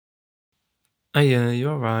Oh yeah,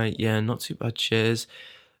 you're right. Yeah, not too bad. Cheers.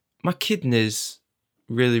 My kidneys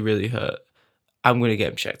really hurt. I'm gonna get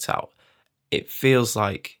them checked out. It feels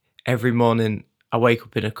like every morning I wake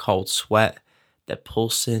up in a cold sweat. They're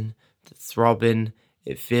pulsing, they're throbbing.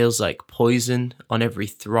 It feels like poison on every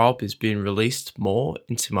throb is being released more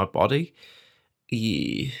into my body.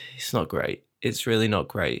 It's not great. It's really not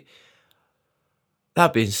great.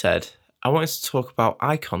 That being said, I wanted to talk about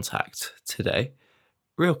eye contact today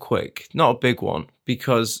real quick, not a big one,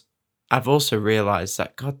 because I've also realized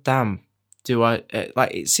that, goddamn, do I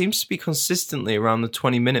like it seems to be consistently around the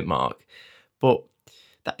 20-minute mark, but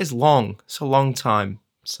that is long. It's a long time.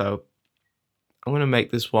 So I'm going to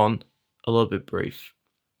make this one a little bit brief.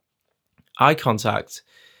 Eye contact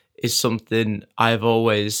is something I've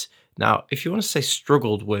always, now, if you want to say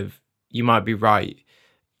struggled with, you might be right.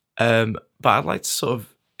 But I'd like to sort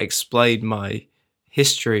of explain my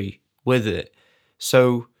history with it.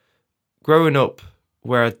 So, growing up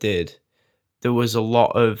where I did, there was a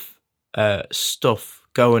lot of stuff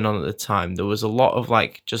going on at the time. There was a lot of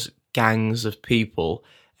like just gangs of people,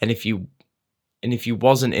 and if you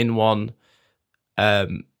wasn't in one,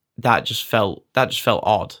 that just felt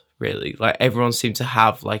odd. Really, like everyone seemed to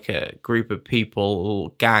have like a group of people, a little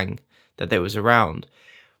gang that they was around.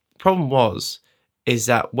 Problem was, is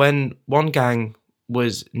that when one gang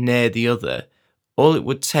was near the other, all it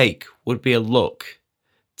would take would be a look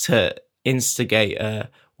to instigate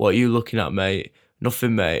what are you looking at, mate?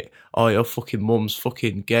 Nothing, mate. Oh, your fucking mum's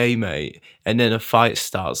fucking gay, mate. And then a fight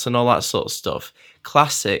starts and all that sort of stuff.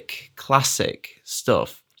 Classic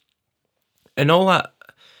stuff. And all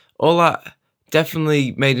that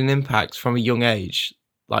definitely made an impact from a young age.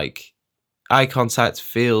 Like eye contact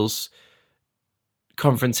feels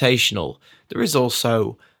confrontational. There is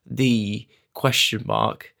also the question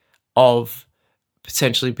mark of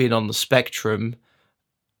potentially being on the spectrum.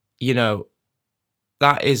 You know,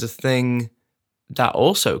 that is a thing that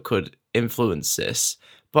also could influence this.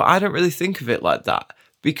 But I don't really think of it like that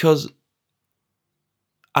because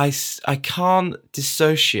I can't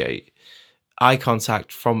dissociate eye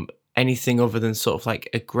contact from anything other than sort of like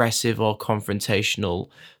aggressive or confrontational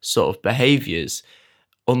sort of behaviors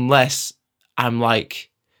unless I'm like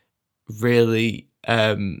really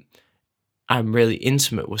I'm really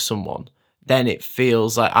intimate with someone, then it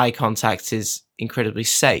feels like eye contact is incredibly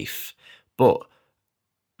safe. But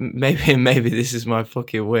maybe this is my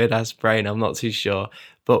fucking weird ass brain. I'm not too sure.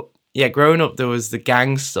 But yeah, growing up, there was the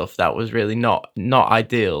gang stuff that was really not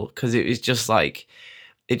ideal because it was just like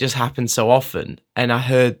it just happened so often, and I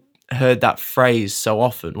heard that phrase so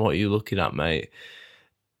often. What are you looking at, mate?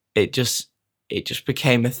 It just it just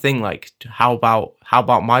became a thing. Like, how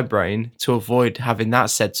about my brain to avoid having that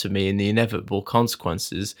said to me and the inevitable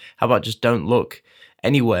consequences? How about just don't look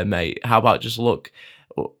anywhere, mate? How about just look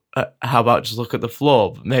at the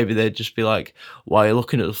floor? Maybe they'd just be like, "Why are you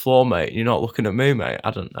looking at the floor, mate? You're not looking at me, mate."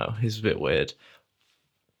 I don't know. It's a bit weird.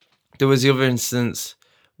 There was the other instance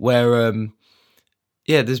where,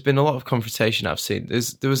 yeah, there's been a lot of confrontation I've seen.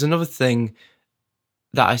 There was another thing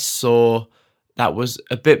that I saw that was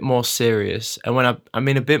a bit more serious, and when I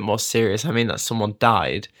mean a bit more serious, I mean that someone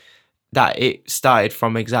died. That it started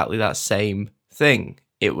from exactly that same thing.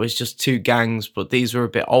 It was just two gangs, but these were a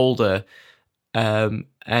bit older, and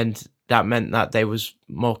that meant that they was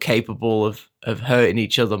more capable of hurting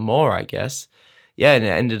each other more, I guess. Yeah, and it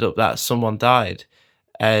ended up that someone died,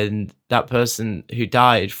 and that person who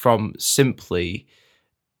died from simply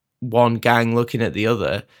one gang looking at the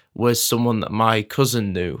other was someone that my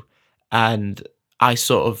cousin knew, and I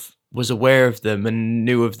sort of was aware of them and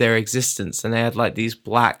knew of their existence, and they had like these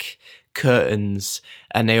black curtains,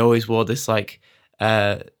 and they always wore this like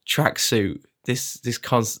tracksuit,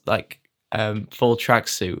 full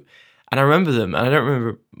tracksuit, and I remember them, and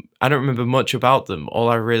I don't remember much about them. All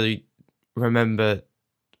I really remember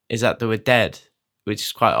is that they were dead, which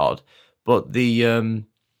is quite odd. But the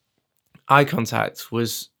eye contact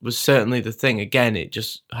was certainly the thing. Again, it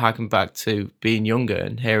just harkened back to being younger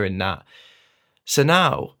and hearing that. So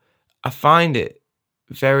now I find it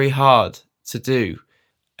very hard to do.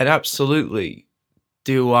 And absolutely,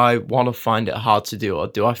 do I want to find it hard to do, or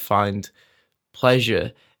do I find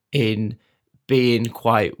pleasure in being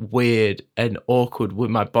quite weird and awkward with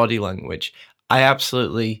my body language? I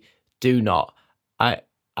absolutely do not. I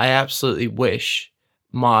I absolutely wish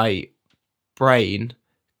my brain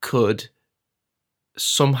could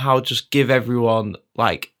somehow just give everyone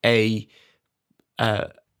uh,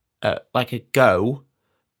 like a go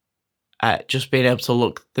at just being able to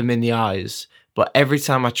look them in the eyes. But every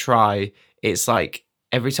time I try, it's like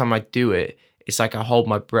every time I do it, it's like I hold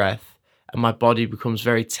my breath and my body becomes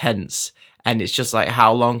very tense. and it's just like,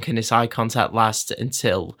 how long can this eye contact last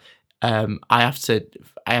until I have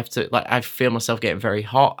to like, I feel myself getting very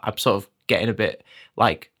hot. I'm sort of getting a bit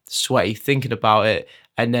like sweaty thinking about it,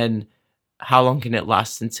 and then how long can it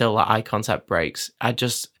last until that eye contact breaks? I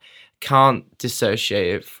just can't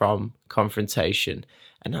dissociate it from confrontation,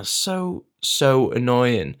 and that's so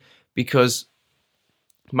annoying because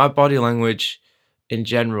my body language in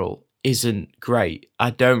general isn't great. I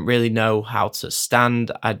don't really know how to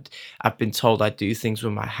stand. I've been told I do things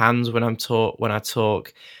with my hands when I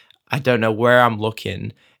talk. I don't know where I'm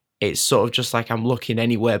looking. It's sort of just like I'm looking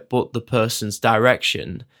anywhere but the person's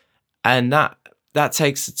direction. And that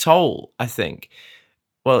takes a toll, I think.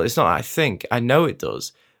 Well, it's not I think, I know it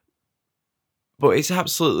does. But it's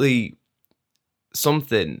absolutely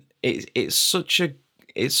something. It's such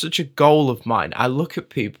a goal of mine. I look at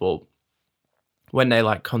people when they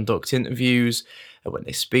like conduct interviews and when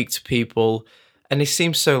they speak to people, and they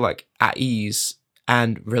seem so like at ease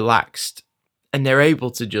and relaxed, and they're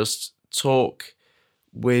able to just talk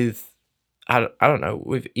with I don't know,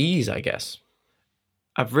 with ease, I guess.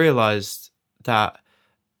 I've realized that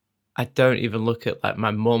I don't even look at like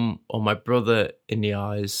my mum or my brother in the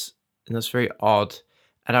eyes, and that's very odd.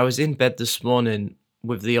 And I was in bed this morning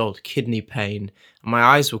with the old kidney pain, and my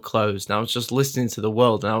eyes were closed, and I was just listening to the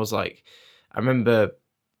world, and I was like, I remember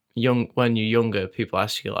when you're younger, people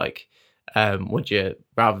ask you like, would you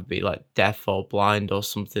rather be like deaf or blind or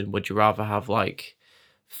something? Would you rather have like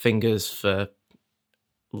fingers for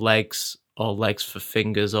legs or legs for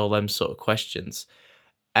fingers, all them sort of questions?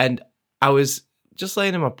 And I was just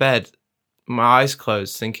laying in my bed, my eyes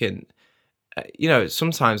closed, thinking,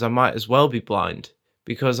 sometimes I might as well be blind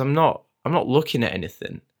because I'm not looking at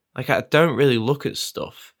anything. Like I don't really look at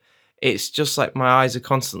stuff. It's just like my eyes are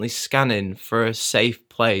constantly scanning for a safe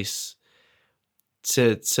place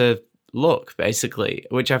to look, basically,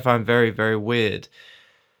 which I find very, very weird.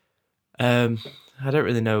 I don't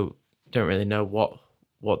really know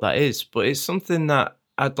what that is, but it's something that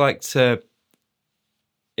I'd like to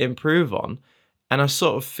improve on, and I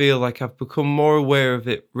sort of feel like I've become more aware of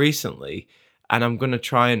it recently, and I'm going to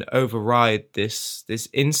try and override this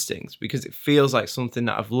instinct because it feels like something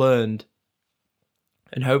that I've learned,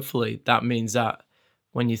 and hopefully that means that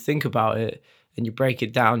when you think about it and you break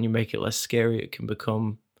it down, you make it less scary, it can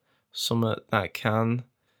become something that can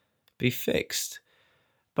be fixed.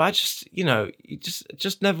 But I just, you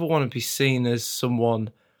just never want to be seen as someone.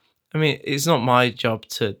 I mean, it's not my job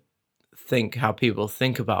to think how people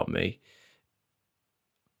think about me,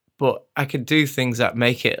 but I can do things that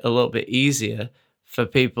make it a little bit easier for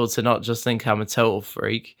people to not just think I'm a total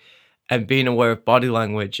freak. And being aware of body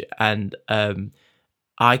language and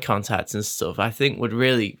eye contact and stuff, I think would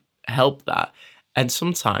really help that. And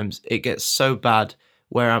sometimes it gets so bad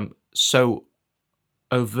where I'm so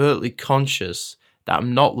overtly conscious that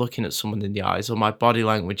I'm not looking at someone in the eyes, or my body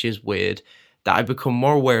language is weird, that I become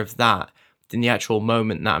more aware of that than the actual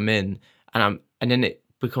moment that I'm in. And then it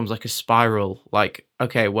becomes like a spiral, like,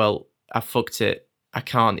 okay, well, I fucked it. I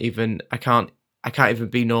can't even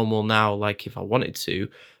be normal now, like if I wanted to,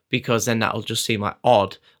 because then that'll just seem like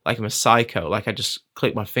odd, like I'm a psycho, like I just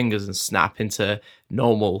click my fingers and snap into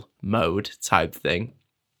normal mode type thing.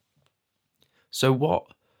 So what?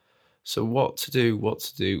 So what to do? What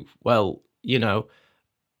to do? Well,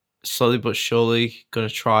 slowly but surely gonna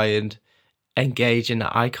try and engage in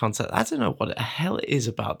that eye contact. I don't know what the hell it is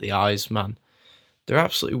about the eyes, man. They're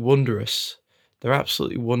absolutely wondrous. They're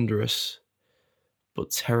absolutely wondrous,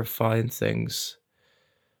 but terrifying things.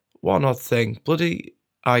 What an odd thing. Bloody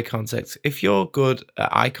eye contact. If you're good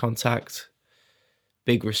at eye contact,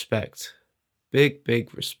 big respect. Big,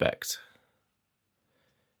 big respect.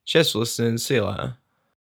 Cheers for listening. See you later.